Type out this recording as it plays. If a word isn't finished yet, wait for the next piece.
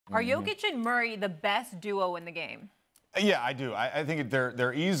Are Jokic and Murray the best duo in the game? Yeah, I do. I think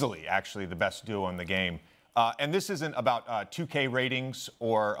they're easily, actually, the best duo in the game. And this isn't about 2K ratings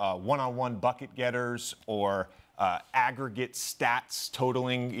or one-on-one bucket getters or aggregate stats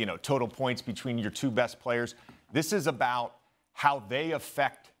totaling, total points between your two best players. This is about how they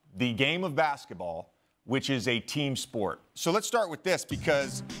affect the game of basketball, which is a team sport. So let's start with this,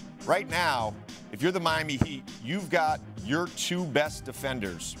 because right now, if you're the Miami Heat, you've got your two best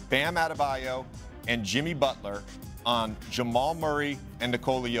defenders, Bam Adebayo and Jimmy Butler, on Jamal Murray and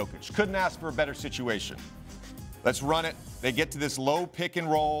Nikola Jokic. Couldn't ask for a better situation. Let's run it. They get to this low pick and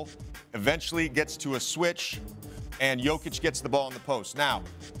roll. Eventually it gets to a switch, and Jokic gets the ball in the post. Now,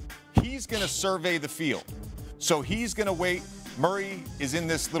 he's going to survey the field. So he's going to wait. Murray is in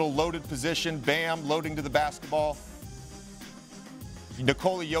this little loaded position. Bam loading to the basketball.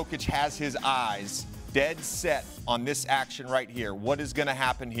 Nikola Jokic has his eyes dead set on this action right here. What is going to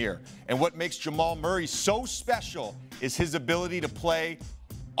happen here? And what makes Jamal Murray so special is his ability to play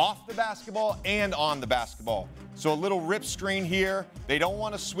off the basketball and on the basketball. So a little rip screen here. They don't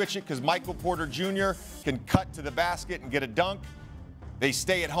want to switch it because Michael Porter Jr. can cut to the basket and get a dunk. They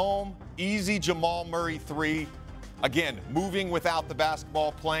stay at home. Easy Jamal Murray three. Again, moving without the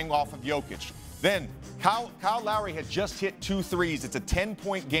basketball, playing off of Jokic. Then Kyle Lowry had just hit 2 threes. It's a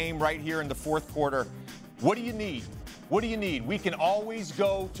 10-point game right here in the fourth quarter. What do you need? What do you need? We can always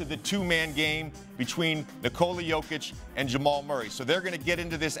go to the two-man game between Nikola Jokic and Jamal Murray. So they're going to get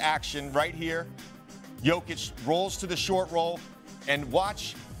into this action right here. Jokic rolls to the short roll, and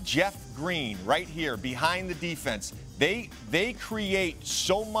watch Jeff Green right here behind the defense. They create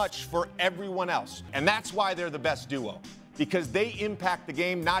so much for everyone else, and that's why they're the best duo, because they impact the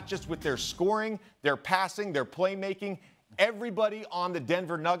game not just with their scoring, their passing, their playmaking. Everybody on the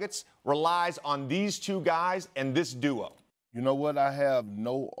Denver Nuggets relies on these two guys and this duo. You know what? I have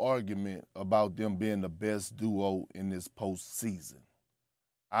no argument about them being the best duo in this postseason.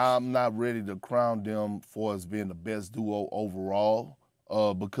 I'm not ready to crown them for as being the best duo overall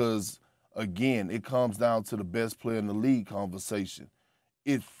because, again, it comes down to the best player in the league conversation.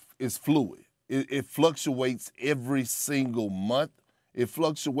 It's fluid. It fluctuates every single month. It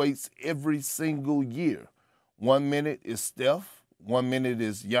fluctuates every single year. 1 minute is Steph. 1 minute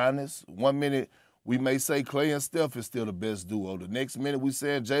is Giannis. 1 minute we may say Clay and Steph is still the best duo. The next minute we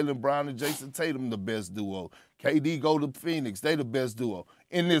say Jaylen Brown and Jason Tatum the best duo. KD go to Phoenix. They the best duo.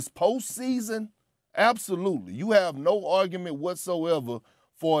 In this postseason, absolutely. You have no argument whatsoever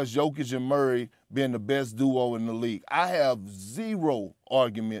for as Jokic and Murray being the best duo in the league. I have zero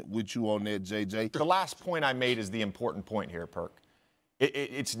argument with you on that, JJ. The last point I made is the important point here, Perk.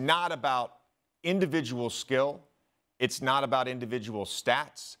 It's not about individual skill. It's not about individual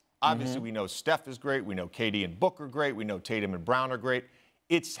stats. Obviously, we know Steph is great. We know KD and Book are great. We know Tatum and Brown are great.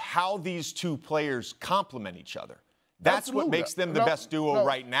 It's how these two players complement each other. That's Absolutely. What makes them the best duo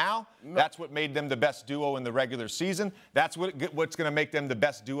right now. That's what made them the best duo in the regular season. That's what's going to make them the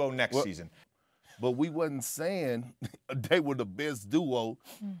best duo next season. But we wasn't saying they were the best duo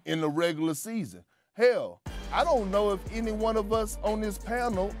in the regular season. Hell, I don't know if any one of us on this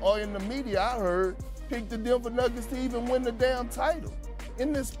panel or in the media I heard picked the Denver Nuggets to even win the damn title.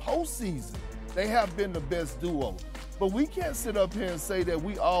 In this postseason, they have been the best duo. But we can't sit up here and say that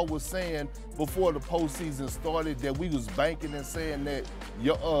we all were saying before the postseason started that we was banking and saying that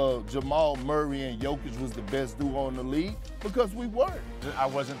Jamal Murray and Jokic was the best duo in the league, because we weren't. I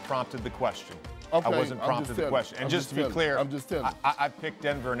wasn't prompted the question. Okay, I wasn't prompted the question. And just to be clear, I'm just telling. I picked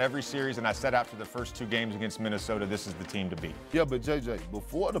Denver in every series, and I said after the first 2 games against Minnesota, this is the team to beat. Yeah, but JJ,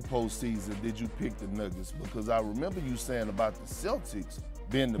 before the postseason, did you pick the Nuggets? Because I remember you saying about the Celtics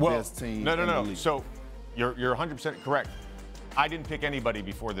being the best team in the league. So you're 100% correct. I didn't pick anybody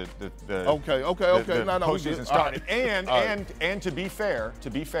before the postseason started. Right. And to be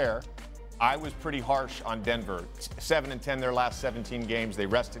fair, I was pretty harsh on Denver. 7-10 their last 17 games. They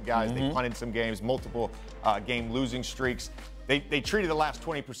rested guys. They punted some games, multiple game losing streaks. They treated the last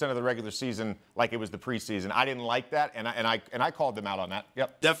 20% of the regular season like it was the preseason. I didn't like that, and I called them out on that.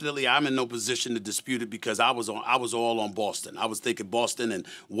 Yep. Definitely, I'm in no position to dispute it because I was all on Boston. I was thinking Boston and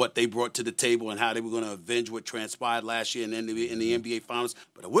what they brought to the table and how they were going to avenge what transpired last year in the NBA Finals.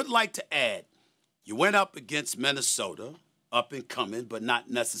 But I would like to add, you went up against Minnesota, up and coming, but not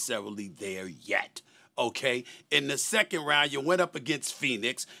necessarily there yet. Okay? In the second round, you went up against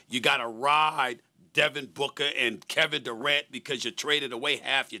Phoenix. You got to ride Devin Booker and Kevin Durant because you traded away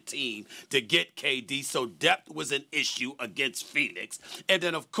half your team to get KD. So depth was an issue against Phoenix. And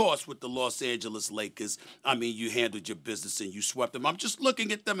then, of course, with the Los Angeles Lakers, I mean, you handled your business and you swept them. I'm just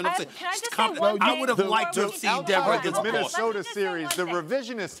looking at them and I'm saying, can I just say one I thing? would have liked to have seen Denver against the Boston. Minnesota series, the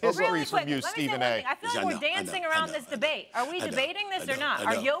revisionist history from you, Stephen A. I feel like we're dancing around this debate. Are we debating this or not?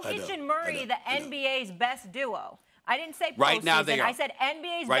 Are Jokic and Murray the NBA's best duo? I didn't say postseason. Right now they are. I said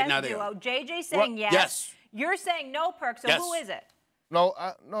NBA's Right now best they duo. are. JJ saying yes. Yes. You're saying no, Perk. So Yes. who is it? No,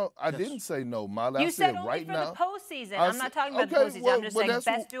 I didn't say no, Molly. You I said said only right for now. the postseason. I I'm not said- talking about okay, the postseason. well, I'm just but saying that's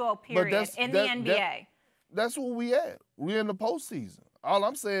best what- duo but period in the NBA. That's where we at. We're in the postseason. All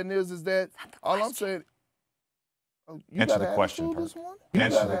I'm saying is that all I'm saying. Oh, you Answer got the an question, attitude Perk. this one? Answer You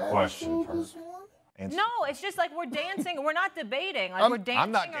got the an question, attitude Perk. this one? No, it's just like we're dancing. We're not debating. Like we're I'm not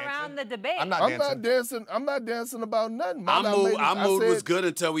dancing around the dancing. debate. I'm not I'm dancing. not dancing. I'm not dancing about nothing. Our Molly, mood was said- good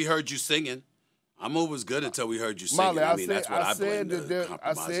until we heard you singing. Our mood was good until we heard you singing. Molly, I mean, that's what I blame said the that they're, I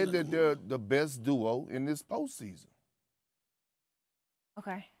compromising said in the that they're the best duo in this postseason.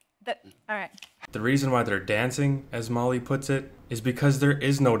 Okay. All right. The reason why they're dancing, as Molly puts it, is because there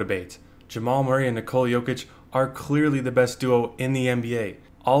is no debate. Jamal Murray and Nikola Jokic are clearly the best duo in the NBA.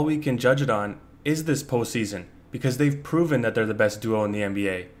 All we can judge it on is this postseason, because they've proven that they're the best duo in the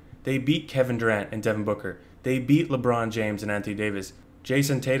NBA. They beat Kevin Durant and Devin Booker. They beat LeBron James and Anthony Davis.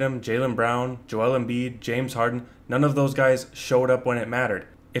 Jason Tatum, Jaylen Brown, Joel Embiid, James Harden, none of those guys showed up when it mattered.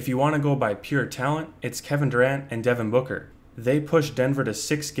 If you want to go by pure talent, it's Kevin Durant and Devin Booker. They pushed Denver to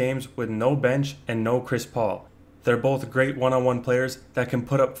 6 games with no bench and no Chris Paul. They're both great one-on-one players that can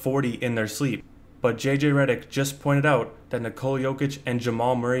put up 40 in their sleep. But JJ Redick just pointed out that Nikola Jokic and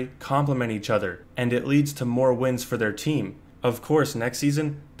Jamal Murray complement each other, and it leads to more wins for their team. Of course, next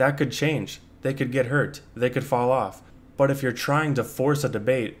season, that could change. They could get hurt. They could fall off. But if you're trying to force a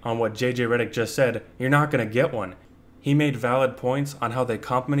debate on what JJ Redick just said, you're not going to get one. He made valid points on how they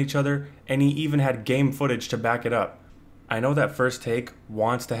complement each other, and he even had game footage to back it up. I know that First Take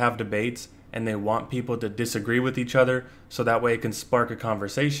wants to have debates, and they want people to disagree with each other so that way it can spark a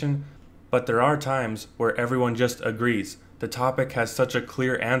conversation, but there are times where everyone just agrees. The topic has such a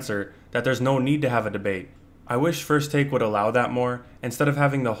clear answer that there's no need to have a debate. I wish First Take would allow that more. Instead of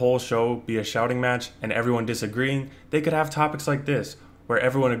having the whole show be a shouting match and everyone disagreeing, they could have topics like this, where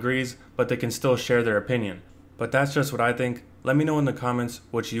everyone agrees, but they can still share their opinion. But that's just what I think. Let me know in the comments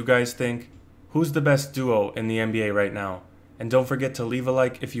what you guys think. Who's the best duo in the NBA right now? And don't forget to leave a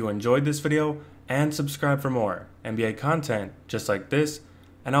like if you enjoyed this video, and subscribe for more NBA content just like this,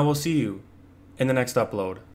 and I will see you in the next upload.